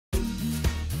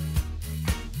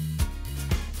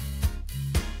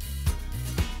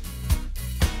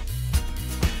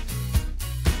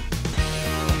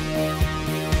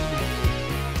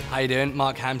you doing?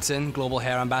 Mark Hampton, Global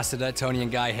Hair Ambassador at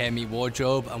TONI&GUY Hair Meet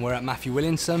Wardrobe, and we're at Matthew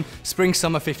Williamson, Spring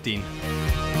Summer 15.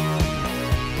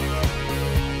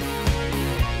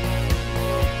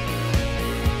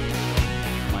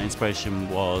 My inspiration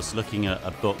was looking at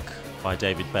a book by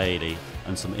David Bailey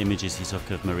and some images he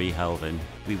took of Marie Helvin.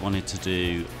 We wanted to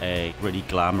do a really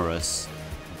glamorous,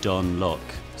 done look.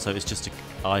 So it's just an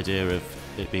idea of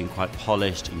it being quite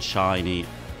polished and shiny,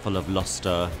 full of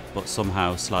luster, but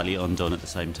somehow slightly undone at the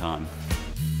same time.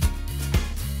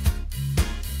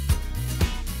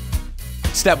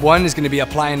 Step one is going to be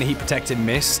applying the heat protected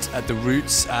mist at the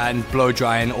roots and blow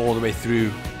drying all the way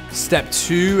through. Step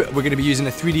two, we're going to be using a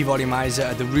 3D volumizer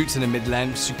at the roots and the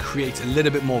mid-lengths to create a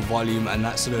little bit more volume and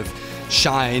that sort of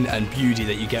shine and beauty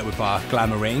that you get with our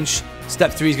glamour range.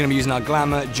 Step three is going to be using our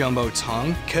glamour jumbo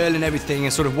tongue, curling everything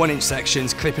in sort of 1-inch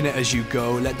sections, clipping it as you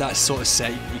go, let that sort of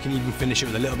set. You can even finish it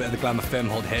with a little bit of the glamour firm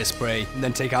hold hairspray, and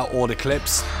then take out all the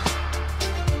clips.